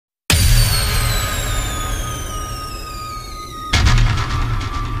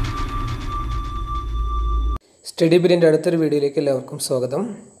Study പീരിയഡിൻ്റെ അടുത്തൊരു വീഡിയോയിലേക്ക് എല്ലാവർക്കും സ്വാഗതം.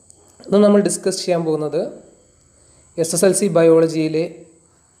 ഇന്ന് നമ്മൾ ഡിസ്കസ് ചെയ്യാൻ പോകുന്നത് SSLC ബയോളജിയിലെ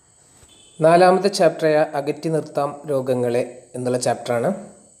 4ാമത്തെ ചാപ്റ്ററായ അകറ്റി നിർത്താം രോഗങ്ങളെ എന്നുള്ള ചാപ്റ്ററാണ്.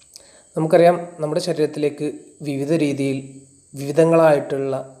 നമുക്കറിയാം, നമ്മുടെ ശരീരത്തിലേക്ക് വിവിധ രീതിയിൽ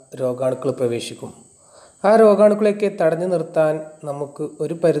വിവിധങ്ങളായിട്ടുള്ള രോഗാണുക്കൾ പ്രവേശിക്കും. ആ രോഗാണുക്കളെയൊക്കെ തടഞ്ഞു നിർത്താൻ നമുക്ക്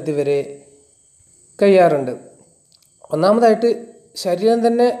ഒരു പരിധിവരെ കഴിയാറുണ്ട്. ഒന്നാമതായിട്ട് ശരീരം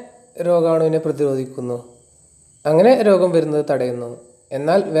തന്നെ രോഗാണുവിനെ പ്രതിരോധിക്കുന്നു, അങ്ങനെ രോഗം വരുന്നത് തടയുന്നു.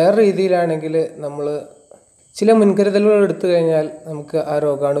 എന്നാൽ വേറെ രീതിയിലാണെങ്കിൽ നമ്മൾ ചില മുൻകരുതലുകൾ എടുത്തു കഴിഞ്ഞാൽ നമുക്ക് ആ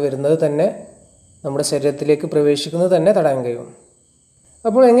രോഗാണു വരുന്നത് തന്നെ, നമ്മുടെ ശരീരത്തിലേക്ക് പ്രവേശിക്കുന്നത് തന്നെ തടയാൻ കഴിയും.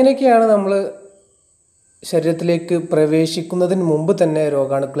 അപ്പോൾ എങ്ങനെയൊക്കെയാണ് നമ്മൾ ശരീരത്തിലേക്ക് പ്രവേശിക്കുന്നതിന് മുമ്പ് തന്നെ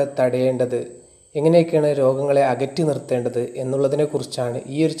രോഗാണുക്കളെ തടയേണ്ടത്, എങ്ങനെയൊക്കെയാണ് രോഗങ്ങളെ അകറ്റി നിർത്തേണ്ടത് എന്നുള്ളതിനെക്കുറിച്ചാണ്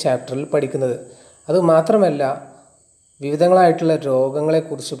ഈ ഒരു ചാപ്റ്ററിൽ പഠിക്കുന്നത്. അതുമാത്രമല്ല, വിവിധങ്ങളായിട്ടുള്ള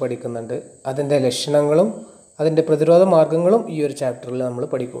രോഗങ്ങളെക്കുറിച്ച് പഠിക്കുന്നുണ്ട്. അതിൻ്റെ ലക്ഷണങ്ങളും അതിൻ്റെ പ്രതിരോധ മാർഗങ്ങളും ഈ ഒരു ചാപ്റ്ററിൽ നമ്മൾ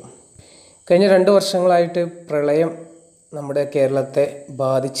പഠിക്കും. കഴിഞ്ഞ 2 വർഷങ്ങളായിട്ട് പ്രളയം നമ്മുടെ കേരളത്തെ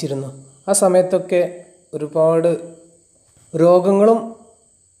ബാധിച്ചിരുന്നു. ആ സമയത്തൊക്കെ ഒരുപാട് രോഗങ്ങളും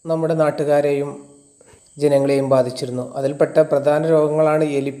നമ്മുടെ നാട്ടുകാരെയും ജനങ്ങളെയും ബാധിച്ചിരുന്നു. അതിൽപ്പെട്ട പ്രധാന രോഗങ്ങളാണ്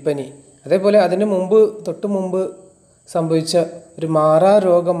എലിപ്പനി. അതേപോലെ അതിന് തൊട്ട് മുമ്പ് സംഭവിച്ച ഒരു മാറാ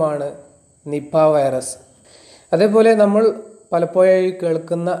രോഗമാണ് നിപ്പ വൈറസ്. അതേപോലെ നമ്മൾ പലപ്പോഴായി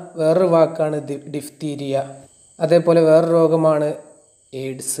കേൾക്കുന്ന വേറൊരു വാക്കാണ് ഡിഫ്തീരിയ. അതേപോലെ വേറൊരു രോഗമാണ്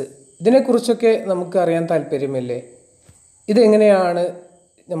എയ്ഡ്സ്. ഇതിനെക്കുറിച്ചൊക്കെ നമുക്ക് അറിയാൻ താല്പര്യമില്ലേ? ഇതെങ്ങനെയാണ്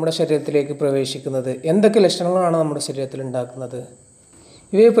നമ്മുടെ ശരീരത്തിലേക്ക് പ്രവേശിക്കുന്നത്, എന്തൊക്കെ ലക്ഷണങ്ങളാണ് നമ്മുടെ ശരീരത്തിൽ ഉണ്ടാക്കുന്നത്,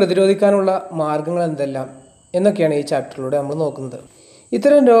 ഇവയെ പ്രതിരോധിക്കാനുള്ള മാർഗങ്ങൾ എന്തെല്ലാം എന്നൊക്കെയാണ് ഈ ചാപ്റ്ററിലൂടെ നമ്മൾ നോക്കുന്നത്.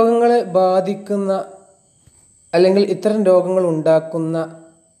 ഇത്തരം രോഗങ്ങളെ ബാധിക്കുന്ന അല്ലെങ്കിൽ ഇത്തരം രോഗങ്ങൾ ഉണ്ടാക്കുന്ന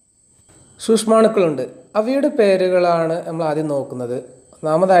സൂക്ഷ്മാണുക്കളുണ്ട്. അവയുടെ പേരുകളാണ് നമ്മൾ ആദ്യം നോക്കുന്നത്.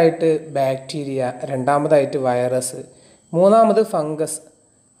 ഒന്നാമതായിട്ട് ബാക്ടീരിയ, രണ്ടാമതായിട്ട് വൈറസ്, മൂന്നാമത് ഫംഗസ്,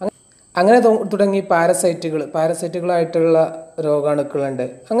 അങ്ങനെ തുടങ്ങി പാരസൈറ്റുകളായിട്ടുള്ള രോഗാണുക്കളുണ്ട്.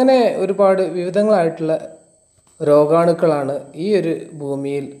 അങ്ങനെ ഒരുപാട് വിവിധങ്ങളായിട്ടുള്ള രോഗാണുക്കളാണ് ഈ ഒരു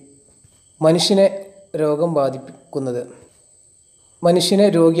ഭൂമിയിൽ മനുഷ്യനെ രോഗം ബാധിപ്പിക്കുന്നത്, മനുഷ്യനെ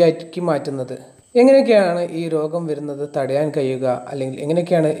രോഗിയാക്കി മാറ്റുന്നത്. എങ്ങനെയൊക്കെയാണ് ഈ രോഗം വരുന്നത് തടയാൻ കഴിയുക, അല്ലെങ്കിൽ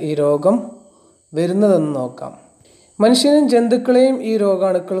എങ്ങനെയൊക്കെയാണ് ഈ രോഗം വരുന്നതെന്ന് നോക്കാം. മനുഷ്യനും ജന്തുക്കളെയും ഈ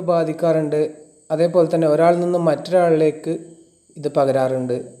രോഗാണുക്കൾ ബാധിക്കാറുണ്ട്. അതേപോലെ തന്നെ ഒരാളിൽ നിന്നും മറ്റൊരാളിലേക്ക് ഇത്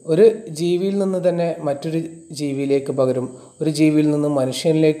പകരാറുണ്ട്. ഒരു ജീവിയിൽ നിന്ന് തന്നെ മറ്റൊരു ജീവിയിലേക്ക് പകരും, ഒരു ജീവിയിൽ നിന്നും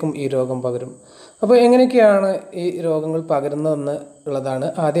മനുഷ്യനിലേക്കും ഈ രോഗം പകരും. അപ്പോൾ എങ്ങനെയൊക്കെയാണ് ഈ രോഗങ്ങൾ പകരുന്നതെന്ന് ഉള്ളതാണ്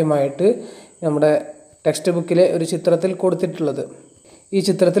ആദ്യമായിട്ട് നമ്മുടെ ടെക്സ്റ്റ് ബുക്കിലെ ഒരു ചിത്രത്തിൽ കൊടുത്തിട്ടുള്ളത്. ഈ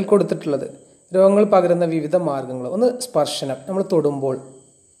ചിത്രത്തിൽ കൊടുത്തിട്ടുള്ളത് രോഗങ്ങൾ പകരുന്ന വിവിധ മാർഗങ്ങൾ. ഒന്ന്, സ്പർശനം. നമ്മൾ തൊടുമ്പോൾ,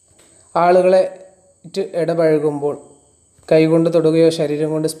 ആളുകളെ ഇടപഴകുമ്പോൾ, കൈകൊണ്ട് തൊടുകയോ ശരീരം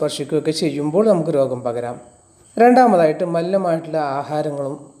കൊണ്ട് സ്പർശിക്കുകയൊക്കെ ചെയ്യുമ്പോൾ നമുക്ക് രോഗം പകരാം. രണ്ടാമതായിട്ട് മലിനമായിട്ടുള്ള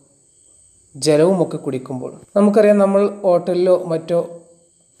ആഹാരങ്ങളും ജലവും ഒക്കെ കുടിക്കുമ്പോൾ. നമുക്കറിയാം, നമ്മൾ ഹോട്ടലിലോ മറ്റോ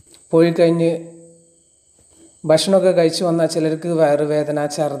പോയി കഴിഞ്ഞ് ഭക്ഷണമൊക്കെ കഴിച്ച് വന്നാൽ ചിലർക്ക് വയറുവേദന,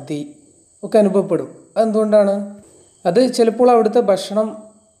 ഛർദി ഒക്കെ അനുഭവപ്പെടും. അതെന്തുകൊണ്ടാണ്? അത് ചിലപ്പോൾ അവിടുത്തെ ഭക്ഷണം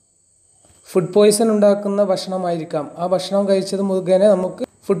ഫുഡ് പോയ്സൺ ഉണ്ടാക്കുന്ന ഭക്ഷണമായിരിക്കാം. ആ ഭക്ഷണം കഴിച്ചത് മുഖേന നമുക്ക്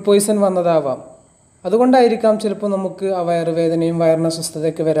ഫുഡ് പോയ്സൺ വന്നതാവാം. അതുകൊണ്ടായിരിക്കാം ചിലപ്പോൾ നമുക്ക് ആ വയറുവേദനയും വയറിന്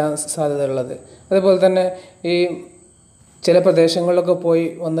അസ്വസ്ഥതയൊക്കെ വരാൻ സാധ്യതയുള്ളത്. അതുപോലെ തന്നെ ഈ ചില പ്രദേശങ്ങളിലൊക്കെ പോയി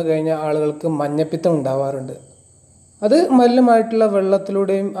വന്നു കഴിഞ്ഞാൽ ആളുകൾക്ക് മഞ്ഞപ്പിത്തം ഉണ്ടാവാറുണ്ട്. അത് മലിനമായിട്ടുള്ള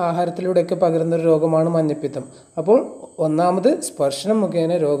വെള്ളത്തിലൂടെയും ആഹാരത്തിലൂടെയൊക്കെ പകരുന്നൊരു രോഗമാണ് മഞ്ഞപ്പിത്തം. അപ്പോൾ ഒന്നാമത് സ്പർശനം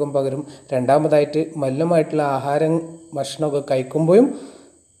മുഖേന രോഗം പകരും. രണ്ടാമതായിട്ട് മലിനമായിട്ടുള്ള ആഹാരം ഭക്ഷണമൊക്കെ കഴിക്കുമ്പോഴും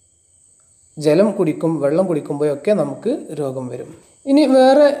വെള്ളം കുടിക്കുമ്പോഴൊക്കെ നമുക്ക് രോഗം വരും. ഇനി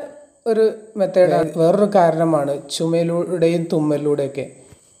വേറെ ഒരു വേറൊരു കാരണമാണ് ചുമയിലൂടെയും തുമ്മലിലൂടെയൊക്കെ.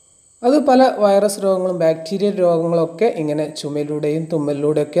 അത് പല വൈറസ് രോഗങ്ങളും ബാക്ടീരിയൽ രോഗങ്ങളൊക്കെ ഇങ്ങനെ ചുമയിലൂടെയും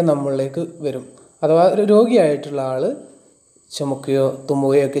തുമ്മലിലൂടെയൊക്കെ നമ്മളിലേക്ക് വരും. അഥവാ ഒരു രോഗിയായിട്ടുള്ള ആൾ ചുമക്കുകയോ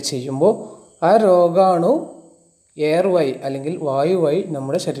തുമ്മുകയോ ഒക്കെ ചെയ്യുമ്പോൾ ആ രോഗാണു എയർ വഴി അല്ലെങ്കിൽ വായു വഴി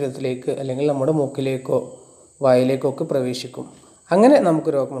നമ്മുടെ ശരീരത്തിലേക്ക് അല്ലെങ്കിൽ നമ്മുടെ മൂക്കിലേക്കോ വായിലേക്കോ ഒക്കെ പ്രവേശിക്കും. അങ്ങനെ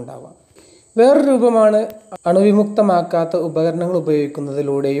നമുക്ക് രോഗമുണ്ടാവാം. വേറൊരു രൂപമാണ് അണുവിമുക്തമാക്കാത്ത ഉപകരണങ്ങൾ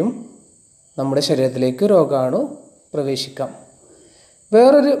ഉപയോഗിക്കുന്നതിലൂടെയും നമ്മുടെ ശരീരത്തിലേക്ക് രോഗാണു പ്രവേശിക്കാം.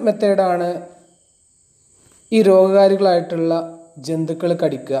 വേറൊരു മെത്തേഡാണ് ഈ രോഗകാരികളായിട്ടുള്ള ജന്തുക്കൾ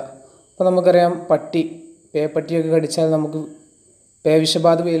കടിക്കുക. അപ്പോൾ നമുക്കറിയാം, പേപ്പട്ടിയൊക്കെ കടിച്ചാൽ നമുക്ക്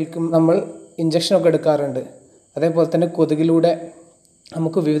പേവിഷബാധ ഏൽക്കും. നമ്മൾ ഇഞ്ചക്ഷനൊക്കെ എടുക്കാറുണ്ട്. അതേപോലെ തന്നെ കൊതുകിലൂടെ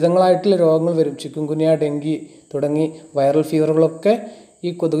നമുക്ക് വിവിധങ്ങളായിട്ടുള്ള രോഗങ്ങൾ വരും. ചിക്കുൻഗുനിയ, ഡെങ്കി തുടങ്ങി വൈറൽ ഫീവറുകളൊക്കെ ഈ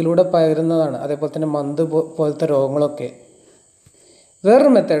കൊതുകിലൂടെ പകരുന്നതാണ്. അതേപോലെ തന്നെ മന്ത് പോലത്തെ രോഗങ്ങളൊക്കെ.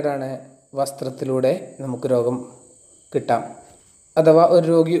 വേറൊരു മെത്തേഡാണ് വസ്ത്രത്തിലൂടെ നമുക്ക് രോഗം കിട്ടാം. അഥവാ ഒരു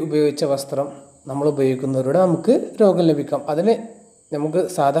രോഗി ഉപയോഗിച്ച വസ്ത്രം നമ്മൾ ഉപയോഗിക്കുന്നവരോട് നമുക്ക് രോഗം ലഭിക്കാം. അതിന് നമുക്ക്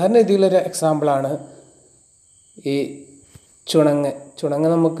സാധാരണ രീതിയിലൊരു എക്സാമ്പിളാണ് ഈ ചുണങ്ങ്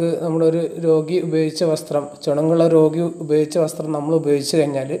നമുക്ക് നമ്മുടെ ഒരു രോഗി ഉപയോഗിച്ച വസ്ത്രം, ചുണങ്ങുള്ള രോഗി ഉപയോഗിച്ച വസ്ത്രം നമ്മൾ ഉപയോഗിച്ച്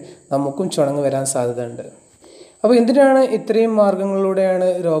കഴിഞ്ഞാൽ നമുക്കും ചുണങ്ങ് വരാൻ സാധ്യതയുണ്ട്. അപ്പോൾ എന്തിനാണ് ഇത്രയും മാർഗങ്ങളിലൂടെയാണ്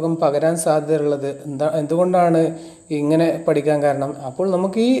രോഗം പകരാൻ സാധ്യതയുള്ളത്, എന്തുകൊണ്ടാണ് ഇങ്ങനെ പഠിക്കാൻ കാരണം? അപ്പോൾ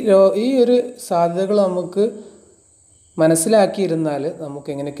നമുക്ക് ഈ ഒരു സാധ്യതകൾ നമുക്ക് മനസ്സിലാക്കിയിരുന്നാൽ നമുക്ക്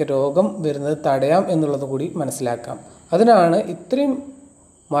എങ്ങനെയൊക്കെ രോഗം വരുന്നത് തടയാം എന്നുള്ളത് കൂടി മനസ്സിലാക്കാം. അതിനാണ് ഇത്രയും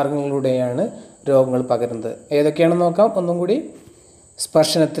മാർഗങ്ങളിലൂടെയാണ് രോഗങ്ങൾ പകരുന്നത്. ഏതൊക്കെയാണെന്ന് നോക്കാം. ഒന്നും കൂടി.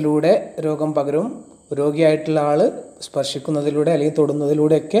 സ്പർശനത്തിലൂടെ രോഗം പകരും. രോഗിയായിട്ടുള്ള ആൾ സ്പർശിക്കുന്നതിലൂടെ അല്ലെങ്കിൽ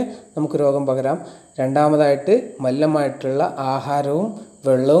തൊടുന്നതിലൂടെയൊക്കെ നമുക്ക് രോഗം പകരാം. രണ്ടാമതായിട്ട് മലിനമായിട്ടുള്ള ആഹാരവും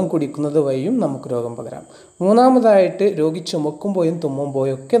വെള്ളവും കുടിക്കുന്നത് വഴിയും നമുക്ക് രോഗം പകരാം. മൂന്നാമതായിട്ട് രോഗി ചുമക്കുമ്പോഴും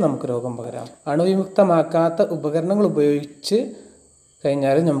തുമ്മുമ്പോഴും ഒക്കെ നമുക്ക് രോഗം പകരാം. അണുവിമുക്തമാക്കാത്ത ഉപകരണങ്ങൾ ഉപയോഗിച്ച്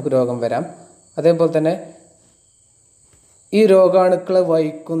കഴിഞ്ഞാലും നമുക്ക് രോഗം വരാം. അതേപോലെ തന്നെ ഈ രോഗാണുക്കളെ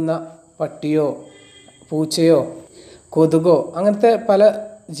വഹിക്കുന്ന പട്ടിയോ പൂച്ചയോ കൊതുകോ അങ്ങനത്തെ പല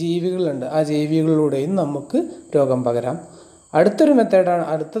ജീവികളുണ്ട്. ആ ജീവികളിലൂടെയും നമുക്ക് രോഗം പകരാം.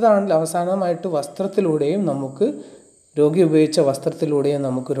 അടുത്തതാണ് അവസാനമായിട്ട് വസ്ത്രത്തിലൂടെയും നമുക്ക് രോഗി ഉപയോഗിച്ച വസ്ത്രത്തിലൂടെയും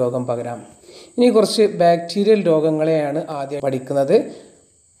നമുക്ക് രോഗം പകരാം. ഇനി കുറച്ച് ബാക്ടീരിയൽ രോഗങ്ങളെയാണ് ആദ്യം പഠിക്കുന്നത്.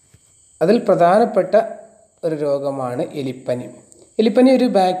 അതിൽ പ്രധാനപ്പെട്ട ഒരു രോഗമാണ് എലിപ്പനി. എലിപ്പനി ഒരു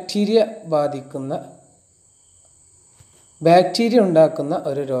ബാക്ടീരിയ ഉണ്ടാക്കുന്ന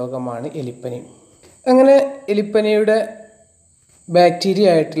ഒരു രോഗമാണ് എലിപ്പനി. അങ്ങനെ എലിപ്പനിയുടെ ബാക്ടീരിയ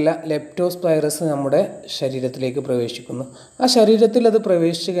ആയിട്ടുള്ള ലെപ്റ്റോസ്പൈറസ് നമ്മുടെ ശരീരത്തിലേക്ക് പ്രവേശിക്കുന്നു. ആ ശരീരത്തിൽ അത്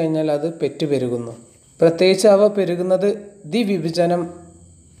പ്രവേശിച്ചു കഴിഞ്ഞാൽ അത് പെറ്റുപെരുകുന്നു. പ്രത്യേകിച്ച് അവ പെരുകുന്നത് ദ്വിവിഭജനം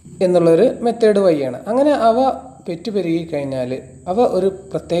എന്നുള്ളൊരു മെത്തേഡ് വഴിയാണ്. അങ്ങനെ അവ പെറ്റുപെരുകി കഴിഞ്ഞാൽ അവ ഒരു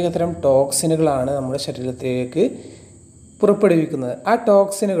പ്രത്യേകതരം ടോക്സിനുകളാണ് നമ്മുടെ ശരീരത്തിലേക്ക് പുറപ്പെടുവിക്കുന്നത്. ആ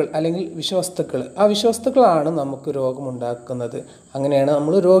ടോക്സിനുകൾ അല്ലെങ്കിൽ വിഷവസ്തുക്കളാണ് നമുക്ക് രോഗമുണ്ടാക്കുന്നത്. അങ്ങനെയാണ്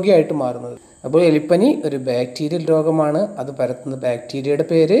നമ്മൾ രോഗിയായിട്ട് മാറുന്നത്. അപ്പോൾ എലിപ്പനി ഒരു ബാക്ടീരിയൽ രോഗമാണ്. അത് പരത്തുന്ന ബാക്ടീരിയയുടെ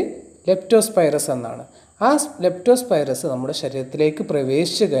പേര് ലെപ്റ്റോസ്പൈറസ് എന്നാണ്. ആ ലെപ്റ്റോസ്പൈറസ് നമ്മുടെ ശരീരത്തിലേക്ക്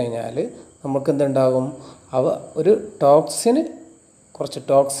പ്രവേശിച്ചു കഴിഞ്ഞാൽ നമുക്ക് എന്തുണ്ടാകും? അവ ഒരു കുറച്ച്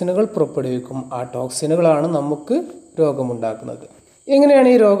ടോക്സിനുകൾ പുറപ്പെടുവിക്കും. ആ ടോക്സിനുകളാണ് നമുക്ക് രോഗമുണ്ടാക്കുന്നത്. എങ്ങനെയാണ്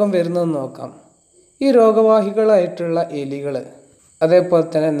ഈ രോഗം വരുന്നതെന്ന് നോക്കാം. ഈ രോഗവാഹികളായിട്ടുള്ള എലികൾ, അതേപോലെ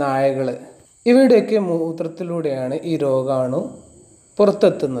തന്നെ നായകൾ, ഇവയുടെയൊക്കെ മൂത്രത്തിലൂടെയാണ് ഈ രോഗാണു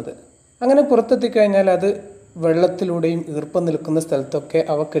പുറത്തെത്തുന്നത്. അങ്ങനെ പുറത്തെത്തിക്കഴിഞ്ഞാൽ അത് വെള്ളത്തിലൂടെയും ഈർപ്പം നിൽക്കുന്ന സ്ഥലത്തൊക്കെ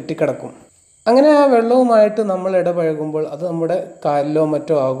അവ കെട്ടിക്കിടക്കും. അങ്ങനെ ആ വെള്ളവുമായിട്ട് നമ്മൾ ഇടപഴകുമ്പോൾ അത് നമ്മുടെ കാലിലോ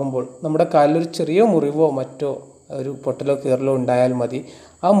മറ്റോ ആകുമ്പോൾ നമ്മുടെ കാലിലൊരു ചെറിയ മുറിവോ മറ്റോ ഒരു പൊട്ടലോ കീറലോ ഉണ്ടായാൽ മതി.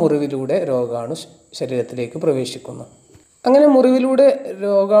 ആ മുറിവിലൂടെ രോഗാണു ശരീരത്തിലേക്ക് പ്രവേശിക്കുന്നു. അങ്ങനെ മുറിവിലൂടെ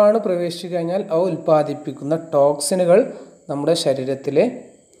രോഗാണു പ്രവേശിച്ചു കഴിഞ്ഞാൽ അവ ഉൽപ്പാദിപ്പിക്കുന്ന ടോക്സിനുകൾ നമ്മുടെ ശരീരത്തിലെ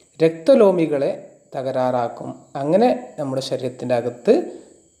രക്തലോമികളെ തകരാറാക്കും. അങ്ങനെ നമ്മുടെ ശരീരത്തിൻ്റെ അകത്ത്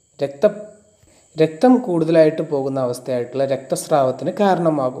രക്തം കൂടുതലായിട്ട് പോകുന്ന അവസ്ഥയായിട്ടുള്ള രക്തസ്രാവത്തിന്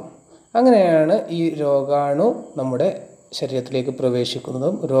കാരണമാകും. അങ്ങനെയാണ് ഈ രോഗാണു നമ്മുടെ ശരീരത്തിലേക്ക്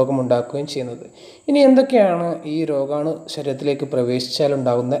പ്രവേശിക്കുന്നതും രോഗമുണ്ടാക്കുകയും ചെയ്യുന്നത്. ഇനി എന്തൊക്കെയാണ് ഈ രോഗാണു ശരീരത്തിലേക്ക് പ്രവേശിച്ചാൽ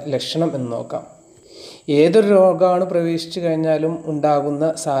ഉണ്ടാകുന്ന ലക്ഷണം എന്ന് നോക്കാം. ഏതൊരു രോഗാണു പ്രവേശിച്ചു കഴിഞ്ഞാലും ഉണ്ടാകുന്ന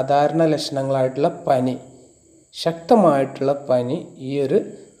സാധാരണ ലക്ഷണങ്ങളായിട്ടുള്ള പനി, ശക്തമായിട്ടുള്ള പനി ഈ ഒരു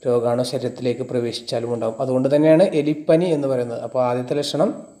രോഗാണു ശരീരത്തിലേക്ക് പ്രവേശിച്ചാലും ഉണ്ടാകും. അതുകൊണ്ട് തന്നെയാണ് എലിപ്പനി എന്ന് പറയുന്നത്. അപ്പോൾ ആദ്യത്തെ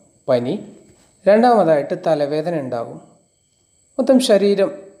ലക്ഷണം പനി. രണ്ടാമതായിട്ട് തലവേദന ഉണ്ടാകും. മൊത്തം ശരീരം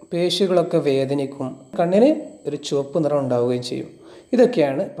പേശികളൊക്കെ വേദനിക്കും. കണ്ണിന് ഒരു ചുവപ്പ് നിറം ഉണ്ടാവുകയും ചെയ്യും.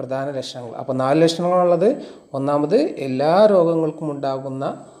 ഇതൊക്കെയാണ് പ്രധാന ലക്ഷണങ്ങൾ. അപ്പോൾ 4 ലക്ഷണങ്ങളുള്ളത്. ഒന്നാമത് എല്ലാ രോഗങ്ങൾക്കും ഉണ്ടാകുന്ന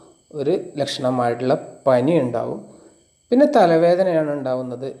ഒരു ലക്ഷണമായിട്ടുള്ള പനി ഉണ്ടാവും. പിന്നെ തലവേദനയാണ്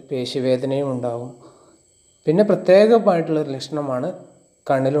ഉണ്ടാവുന്നത്, പേശിവേദനയും ഉണ്ടാവും. പിന്നെ പ്രത്യേകമായിട്ടുള്ളൊരു ലക്ഷണമാണ്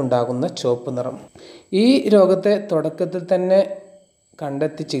കണ്ണിലുണ്ടാകുന്ന ചുവപ്പ് നിറം. ഈ രോഗത്തെ തുടക്കത്തിൽ തന്നെ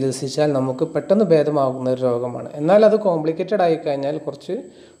കണ്ടെത്തി ചികിത്സിച്ചാൽ നമുക്ക് പെട്ടെന്ന് ഭേദമാകുന്ന ഒരു രോഗമാണ്. എന്നാൽ അത് കോംപ്ലിക്കേറ്റഡ് ആയിക്കഴിഞ്ഞാൽ കുറച്ച്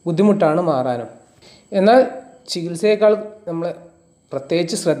ബുദ്ധിമുട്ടാണ് മാറാനും. എന്നാൽ ചികിത്സയേക്കാൾ നമ്മൾ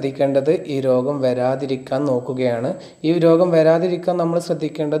പ്രത്യേകിച്ച് ശ്രദ്ധിക്കേണ്ടത് ഈ രോഗം വരാതിരിക്കാൻ നോക്കുകയാണ്. ഈ രോഗം വരാതിരിക്കാൻ നമ്മൾ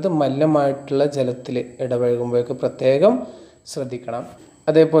ശ്രദ്ധിക്കേണ്ടത് മലിനമായിട്ടുള്ള ജലത്തിൽ ഇടപഴകുമ്പോഴേക്ക് പ്രത്യേകം ശ്രദ്ധിക്കണം.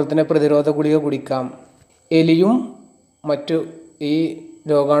 അതേപോലെ തന്നെ പ്രതിരോധ ഗുളിക കുടിക്കാം. എലിയും മറ്റു ഈ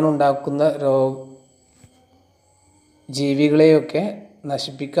രോഗാണു ഉണ്ടാക്കുന്ന ജീവികളെയൊക്കെ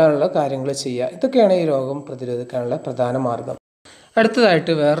നശിപ്പിക്കാനുള്ള കാര്യങ്ങൾ ചെയ്യുക. ഇതൊക്കെയാണ് ഈ രോഗം പ്രതിരോധിക്കാനുള്ള പ്രധാന മാർഗം.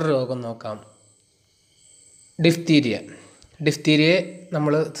 അടുത്തതായിട്ട് വേറൊരു രോഗം നോക്കാം. ഡിഫ്തീരിയയെ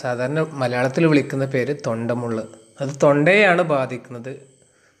നമ്മൾ സാധാരണ മലയാളത്തിൽ വിളിക്കുന്ന പേര് തൊണ്ടമുള്ള്. അത് തൊണ്ടയെയാണ് ബാധിക്കുന്നത്.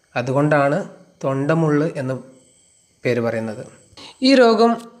 അതുകൊണ്ടാണ് തൊണ്ടമുള്ള് എന്ന് പേര് പറയുന്നത്. ഈ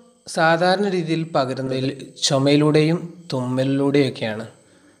രോഗം സാധാരണ രീതിയിൽ പകരുന്നതിൽ ചുമയിലൂടെയും തുമ്മലിലൂടെയൊക്കെയാണ്.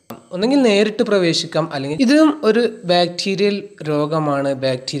 ഒന്നെങ്കിൽ നേരിട്ട് പ്രവേശിക്കാം, അല്ലെങ്കിൽ ഇതും ഒരു ബാക്ടീരിയൽ രോഗമാണ്.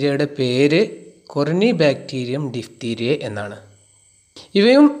 ബാക്ടീരിയയുടെ പേര് കൊറിനി ബാക്ടീരിയം ഡിഫ്തീരിയ എന്നാണ്.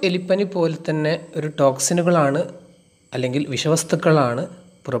 ഇവയും എലിപ്പനി പോലെ തന്നെ ഒരു ടോക്സിനുകളാണ് അല്ലെങ്കിൽ വിഷവസ്തുക്കളാണ്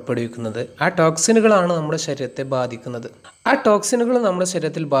പുറപ്പെടുവിക്കുന്നത്. ആ ടോക്സിനുകളാണ് നമ്മുടെ ശരീരത്തെ ബാധിക്കുന്നത്. ആ ടോക്സിനുകൾ നമ്മുടെ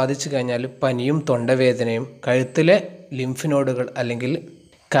ശരീരത്തിൽ ബാധിച്ചു കഴിഞ്ഞാൽ പനിയും തൊണ്ടവേദനയും കഴുത്തിലെ ലിംഫ് നോഡുകൾ അല്ലെങ്കിൽ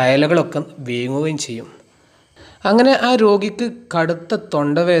കയലകളൊക്കെ വീങ്ങുകയും ചെയ്യും. അങ്ങനെ ആ രോഗിക്ക് കടുത്ത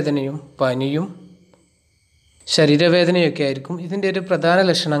തൊണ്ടവേദനയും പനിയും ശരീരവേദനയൊക്കെ ആയിരിക്കും ഇതിൻ്റെ ഒരു പ്രധാന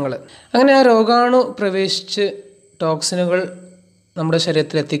ലക്ഷണങ്ങൾ. അങ്ങനെ ആ രോഗാണു പ്രവേശിച്ച് ടോക്സിനുകൾ നമ്മുടെ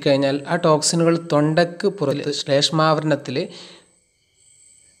ശരീരത്തിൽ എത്തിക്കഴിഞ്ഞാൽ ആ ടോക്സിനുകൾ തൊണ്ടയ്ക്ക് പുറത്ത് ശ്ലേഷ്മാവരണത്തിൽ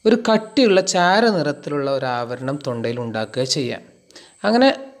ഒരു കട്ടിയുള്ള ചാര നിറത്തിലുള്ള ഒരു ആവരണം തൊണ്ടയിൽ ഉണ്ടാക്കുക ചെയ്യാം. അങ്ങനെ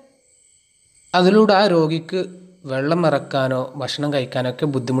അതിലൂടെ ആ രോഗിക്ക് വെള്ളം ഇറക്കാനോ ഭക്ഷണം കഴിക്കാനോ ഒക്കെ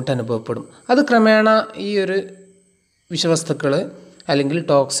ബുദ്ധിമുട്ട് അനുഭവപ്പെടും. അത് ക്രമേണ ഈ ഒരു വിഷവസ്തുക്കൾ അല്ലെങ്കിൽ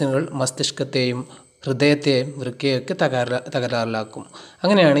ടോക്സിനുകൾ മസ്തിഷ്കത്തെയും ഹൃദയത്തെയും വൃക്കയൊക്കെ തകരാറിലാക്കും.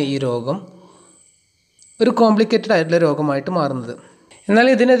 അങ്ങനെയാണ് ഈ രോഗം ഒരു കോംപ്ലിക്കേറ്റഡ് ആയിട്ടുള്ള രോഗമായിട്ട് മാറുന്നത്. എന്നാൽ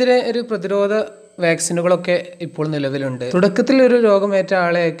ഇതിനെതിരെ ഒരു പ്രതിരോധ വാക്സിനുകളൊക്കെ ഇപ്പോൾ നിലവിലുണ്ട്. തുടക്കത്തിൽ ഒരു രോഗമേറ്റ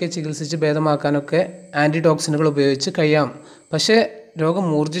ആളെയൊക്കെ ചികിത്സിച്ച് ഭേദമാക്കാനൊക്കെ ആൻറ്റിടോക്സിനുകൾ ഉപയോഗിച്ച് കഴിയാം. പക്ഷേ രോഗം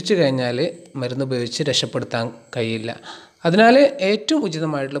മൂർജിച്ചു കഴിഞ്ഞാൽ മരുന്ന് ഉപയോഗിച്ച് രക്ഷപ്പെടുത്താൻ കഴിയില്ല. അതിനാൽ ഏറ്റവും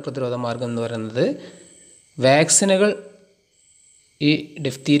ഉചിതമായിട്ടുള്ള പ്രതിരോധ മാർഗം എന്ന് പറയുന്നത് വാക്സിനുകൾ, ഈ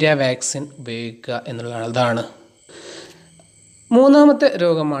ഡിഫ്തീരിയ വാക്സിൻ ഉപയോഗിക്കുക എന്നുള്ളതാണ്. അതാണ് മൂന്നാമത്തെ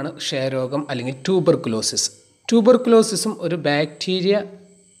രോഗമാണ് ക്ഷയരോഗം അല്ലെങ്കിൽ ട്യൂബർകുലോസിസ്. ട്യൂബർകുലോസിസും ഒരു ബാക്ടീരിയ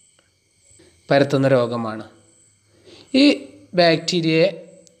പരത്തുന്ന രോഗമാണ്. ഈ ബാക്ടീരിയയെ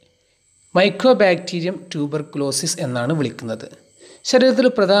മൈക്രോബാക്ടീരിയം ട്യൂബർകുലോസിസ് എന്നാണ് വിളിക്കുന്നത്. ശരീരത്തിൽ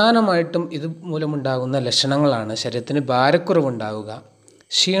പ്രധാനമായിട്ടും ഇത് മൂലമുണ്ടാകുന്ന ലക്ഷണങ്ങളാണ് ശരീരത്തിന് ഭാരക്കുറവുണ്ടാവുക,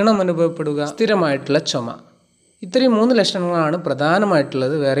 ക്ഷീണം അനുഭവപ്പെടുക, സ്ഥിരമായിട്ടുള്ള ചുമ. ഇത്രയും 3 ലക്ഷണങ്ങളാണ്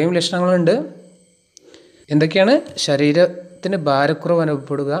പ്രധാനമായിട്ടുള്ളത്. വേറെയും ലക്ഷണങ്ങളുണ്ട്. എന്തൊക്കെയാണ്? ശരീരത്തിന് ഭാരക്കുറവ്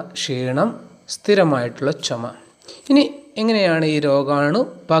അനുഭവപ്പെടുക, ക്ഷീണം, സ്ഥിരമായിട്ടുള്ള ചുമ. ഇനി എങ്ങനെയാണ് ഈ രോഗാണു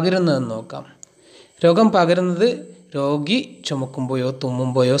പകരുന്നതെന്ന് നോക്കാം. രോഗം പകരുന്നത് രോഗി ചുമക്കുമ്പോഴോ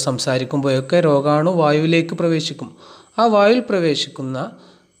തുമ്മുമ്പോഴോ സംസാരിക്കുമ്പോഴോ ഒക്കെ രോഗാണു വായുവിലേക്ക് പ്രവേശിക്കും. ആ വായുവിൽ പ്രവേശിക്കുന്ന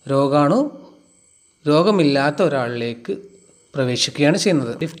രോഗാണു രോഗമില്ലാത്ത ഒരാളിലേക്ക് പ്രവേശിക്കുകയാണ്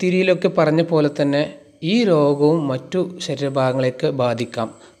ചെയ്യുന്നത്. ഡിഫ്തീരിയയിലൊക്കെ പറഞ്ഞ പോലെ തന്നെ ഈ രോഗവും മറ്റു ശരീരഭാഗങ്ങളെയൊക്കെ ബാധിക്കാം.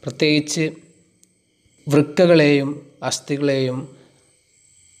 പ്രത്യേകിച്ച് വൃക്കകളെയും അസ്ഥികളെയും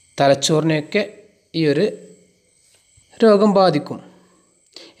തലച്ചോറിനെയൊക്കെ ഈ ഒരു രോഗം ബാധിക്കും.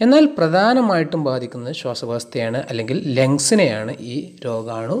 എന്നാൽ പ്രധാനമായിട്ടും ബാധിക്കുന്നത് ശ്വാസകോശത്തെയാണ് അല്ലെങ്കിൽ ലങ്സിനെയാണ് ഈ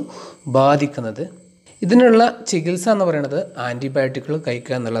രോഗാണു ബാധിക്കുന്നത്. ഇതിനുള്ള ചികിത്സ എന്ന് പറയുന്നത് ആൻറ്റിബയോട്ടിക്കുകൾ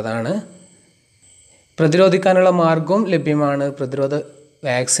കഴിക്കുക എന്നുള്ളതാണ്. പ്രതിരോധിക്കാനുള്ള മാർഗവും ലഭ്യമാണ്, പ്രതിരോധ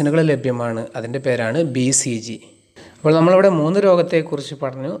വാക്സിനുകൾ ലഭ്യമാണ്. അതിൻ്റെ പേരാണ് BCG. അപ്പോൾ നമ്മളിവിടെ 3 രോഗത്തെക്കുറിച്ച്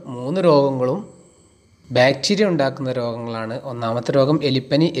പറഞ്ഞു. 3 രോഗങ്ങളും ബാക്ടീരിയ ഉണ്ടാക്കുന്ന രോഗങ്ങളാണ്. ഒന്നാമത്തെ രോഗം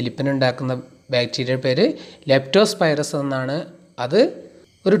എലിപ്പനി. എലിപ്പനി ഉണ്ടാക്കുന്ന ബാക്ടീരിയയുടെ പേര് ലെപ്റ്റോസ്പൈറസ് എന്നാണ്. അത്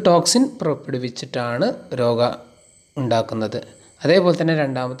ഒരു ടോക്സിൻ പുറപ്പെടുവിച്ചിട്ടാണ് രോഗം ഉണ്ടാക്കുന്നത്. അതേപോലെ തന്നെ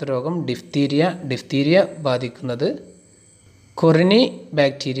രണ്ടാമത്തെ രോഗം ഡിഫ്തീരിയ. ഡിഫ്തീരിയ ബാധിക്കുന്നത് കൊറിനി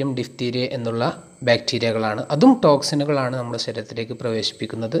ബാക്ടീരിയം ഡിഫ്തീരിയ എന്നുള്ള ബാക്ടീരിയകളാണ്. അതും ടോക്സിനുകളാണ് നമ്മുടെ ശരീരത്തിലേക്ക്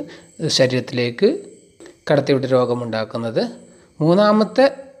പ്രവേശിപ്പിക്കുന്നത്, ശരീരത്തിലേക്ക് കടത്തിവിട്ട് രോഗമുണ്ടാക്കുന്നത്. മൂന്നാമത്തെ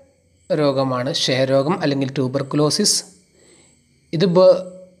രോഗമാണ് ക്ഷയരോഗം അല്ലെങ്കിൽ ട്യൂബർകുലോസിസ്. ഇത്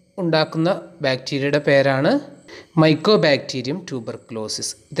ഉണ്ടാക്കുന്ന ബാക്ടീരിയയുടെ പേരാണ് മൈക്രോബാക്ടീരിയം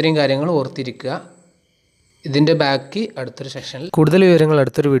ട്യൂബർകുലോസിസ്. ഇത്രയും കാര്യങ്ങൾ ഓർത്തിരിക്കുക. ഇതിൻ്റെ ബാക്കി അടുത്തൊരു സെക്ഷനിൽ. കൂടുതൽ വിവരങ്ങൾ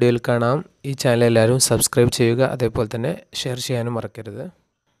അടുത്തൊരു വീഡിയോയിൽ കാണാം. ഈ ചാനൽ എല്ലാവരും സബ്സ്ക്രൈബ് ചെയ്യുക. അതേപോലെ തന്നെ ഷെയർ ചെയ്യാനും മറക്കരുത്.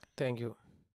 Thank you.